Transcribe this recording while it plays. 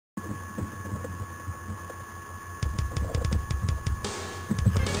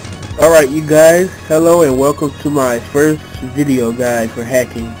Alright you guys, hello and welcome to my first video guide for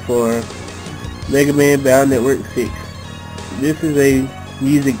hacking for Megaman Battle Network 6. This is a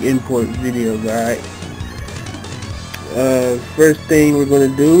music import video guide. First thing we're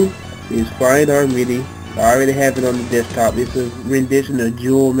going to do is find our MIDI. I already have it on the desktop. It's a rendition of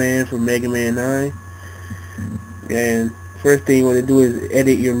Jewel Man from Megaman 9. And first thing you want to do is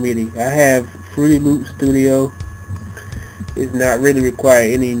edit your MIDI. I have Fruity Loop Studio. It's not really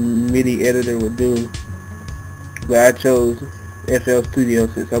required, any MIDI editor will do, but I chose FL Studio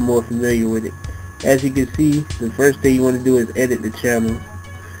since I'm more familiar with it. As you can see, the first thing you want to do is edit the channel.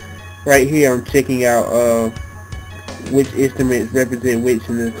 Right here I'm checking out which instruments represent which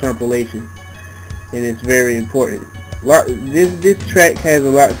in the compilation, and it's very important. This track has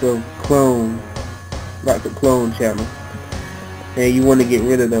lots of clone channels, and you want to get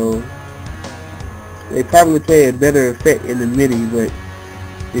rid of those. They probably play a better effect in the MIDI, but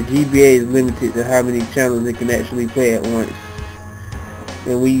the GBA is limited to how many channels it can actually play at once.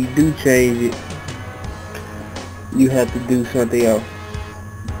 And when you do change it, you have to do something else.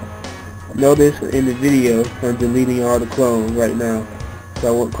 Notice in the video, I'm deleting all the clones right now, so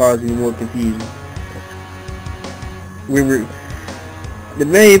I won't cause you more confusion.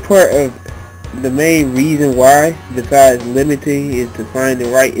 The main reason why, besides limiting, is to find the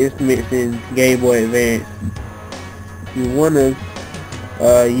right instruments in Game Boy Advance. You want to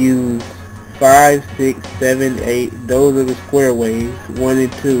use 5, 6, 7, 8, those are the square waves, 1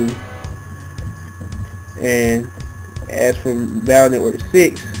 and 2. And as for Battle Network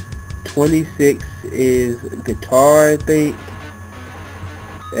 6, 26 is guitar, I think.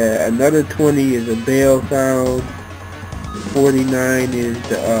 Another 20 is a bell sound. 49 is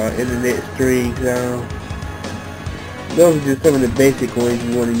the internet string sound. Those are just some of the basic ones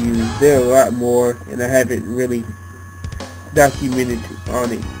you want to use. There are a lot more, and I haven't really documented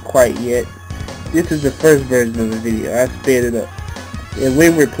on it quite yet. This is the first version of the video. I sped it up. And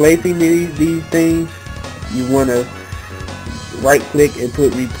when replacing these things, you want to right click and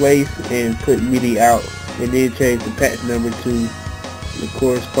put replace and put MIDI out, and then change the patch number to the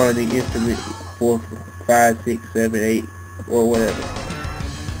corresponding instrument for 5, 6, 7, 8 or whatever.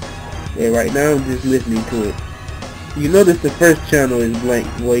 And right now I'm just listening to it. You notice the first channel is blank.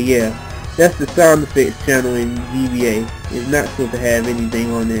 Well, yeah, that's the sound effects channel in GBA. It's not supposed to have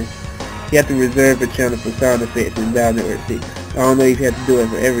anything on there. You have to reserve a channel for sound effects in Battle Network 6. I don't know if you have to do it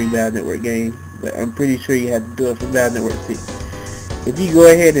for every Battle Network game, but I'm pretty sure you have to do it for Battle Network 6. If you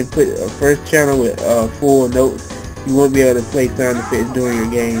go ahead and put a first channel with full notes, you won't be able to play sound effects during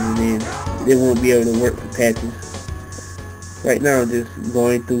your game, and then it won't be able to work for patches. Right now I'm just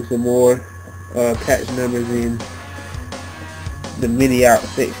going through some more patch numbers in the MIDI out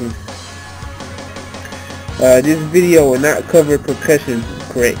section. This video will not cover percussion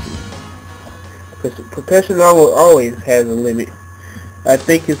correction, because percussion always has a limit. I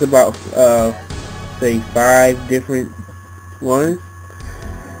think it's about say 5 different ones.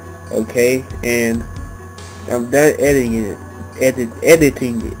 Okay, and I'm done editing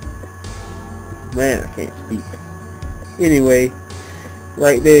it. Man, I can't speak. Anyway,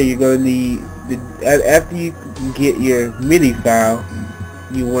 right there you're going to need, after you get your MIDI file,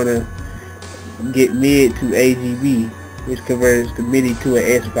 you want to get MID to AGB, which converts the MIDI to an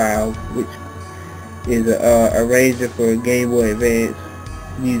S file, which is a arranger for Game Boy Advance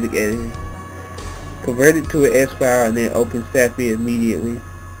music editing. Convert it to an S file and then open Sappy immediately.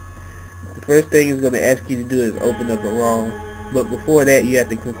 The first thing it's going to ask you to do is open up a ROM, but before that you have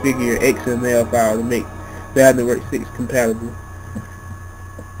to configure your XML file to make Battle Network 6 compatible.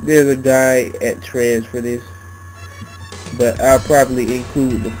 There's a guide at Trez for this, but I'll probably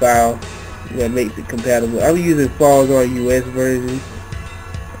include the file that makes it compatible. I'm using Falls on US version.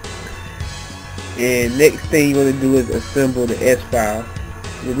 And next thing you want to do is assemble the S file.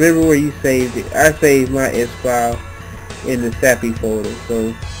 Remember where you saved it. I saved my S file in the Sappy folder,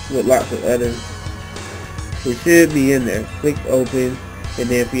 so with lots of others. It should be in there. Click open, and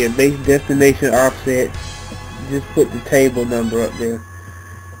then for your base destination offset, just put the table number up there.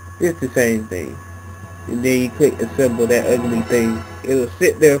 It's the same thing. And then you click assemble that ugly thing. It'll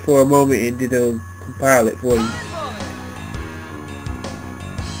sit there for a moment and then it'll compile it for you.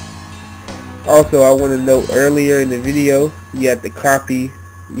 Also, I want to note earlier in the video, you have to copy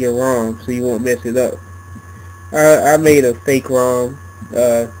your ROM so you won't mess it up. I made a fake ROM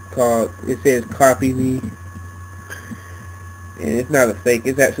called, it says copy me. And it's not a fake,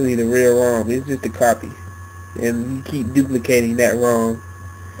 it's actually the real ROM. It's just a copy. And you keep duplicating that ROM.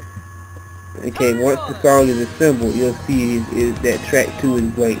 Okay, once the song is assembled, you'll see that track 2 is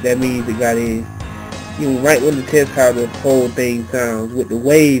blank. That means it got in. You might want to test how the whole thing sounds with the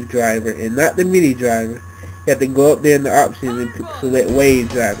wave driver and not the MIDI driver. You have to go up there in the options and select wave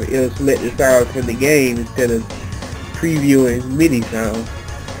driver. It'll select the sounds from the game instead of previewing MIDI sounds.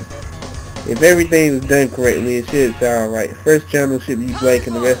 If everything is done correctly, it should sound right. First channel should be blank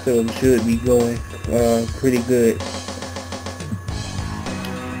and the rest of them should be going pretty good.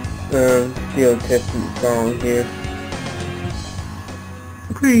 Still testing the song here.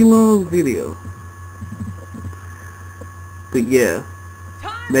 Pretty long video. But yeah,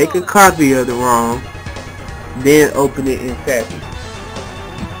 make a copy of the ROM, then open it in Sappy.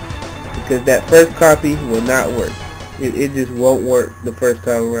 Because that first copy will not work. It just won't work the first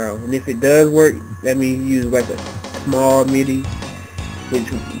time around. And if it does work, that means you use like a small MIDI, which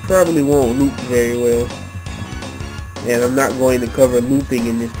probably won't loop very well. And I'm not going to cover looping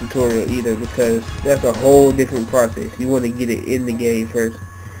in this tutorial either, because that's a whole different process. You want to get it in the game first.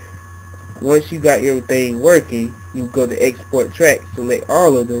 Once you got everything working, you go to export tracks, select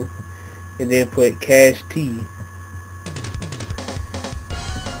all of them, and then put cache T.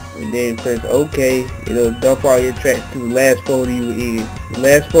 And then press OK. It'll dump all your tracks to the last folder you were in. The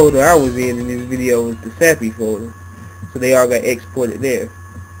last folder I was in this video was the Sappy folder. So they all got exported there.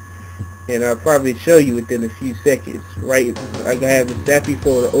 And I'll probably show you within a few seconds. Right, I have the Sappy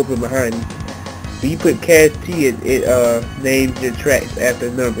folder open behind me. So you put cache T, it names your tracks after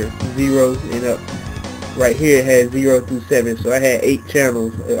numbers, 0 and up. Right here it has 0 through 7, so I had 8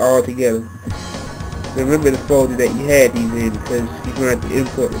 channels all together. Remember the folder that you had these in, because you're going to have to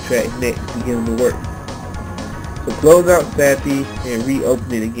import the track next to get them to work. So close out Sappy and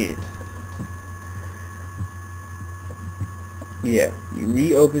reopen it again. Yeah, you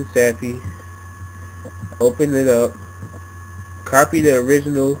reopen Sappy, open it up, copy the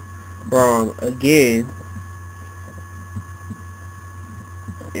original ROM again,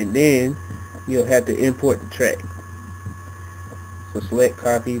 and then you'll have to import the track. So select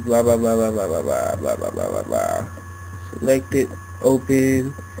copy, blah blah blah blah blah blah blah blah blah blah blah blah. Select it,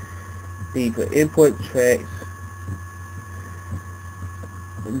 open, then you put import tracks.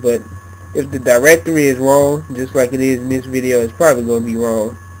 But if the directory is wrong, just like it is in this video, it's probably going to be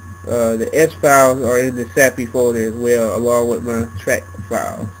wrong. The S files are in the Sappy folder as well, along with my track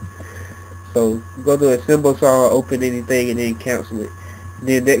files. So go to Assemble Song, open anything, and then cancel it. And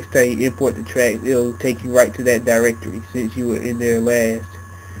then next time you import the tracks, it'll take you right to that directory since you were in there last.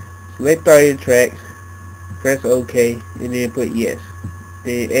 Select all your tracks, press OK, and then put yes.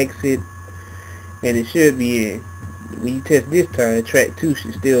 Then exit, and it should be in. When you test this time, track 2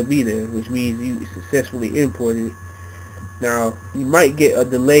 should still be there, which means you successfully imported it. Now, you might get a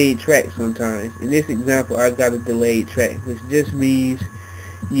delayed track sometimes. In this example, I got a delayed track, which just means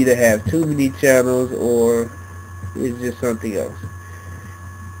you either have too many channels or it's just something else.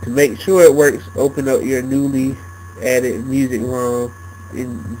 To make sure it works, open up your newly added music ROM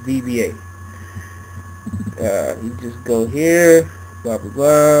in VBA. You just go here, blah blah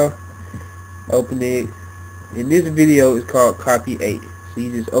blah, open it. In this video, it's called Copy 8. So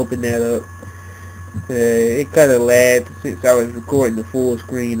you just open that up. It kind of lagged since I was recording the full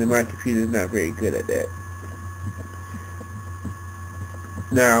screen, and my computer is not very good at that.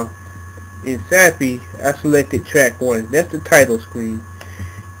 Now, in Sappy, I selected track 1. That's the title screen.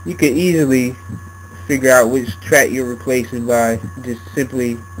 You can easily figure out which track you're replacing by just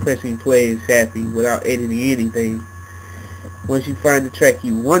simply pressing play in Sappy without editing anything. Once you find the track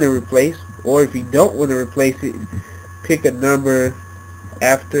you want to replace, or if you don't want to replace it, pick a number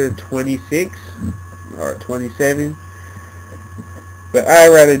after 26 or 27. But I'd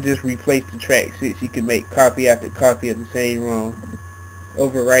rather just replace the track since you can make copy after copy of the same ROM.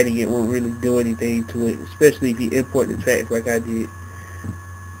 Overwriting it won't really do anything to it, especially if you import the tracks like I did.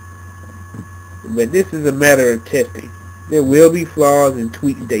 But this is a matter of testing. There will be flaws and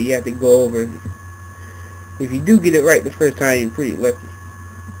tweaks that you have to go over. If you do get it right the first time, you're pretty lucky.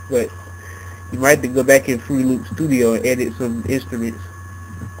 But you might have to go back in Fruity Loop Studio and edit some instruments.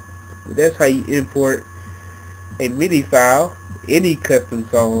 But that's how you import a MIDI file, any custom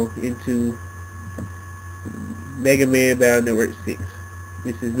song, into Megaman Battle Network 6.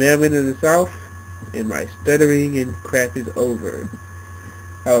 This is Megaman of the South, and my stuttering and crap is over.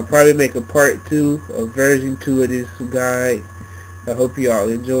 I will probably make a part 2, a version 2 of this guide. I hope you all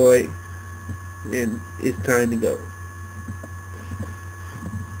enjoyed, and it's time to go.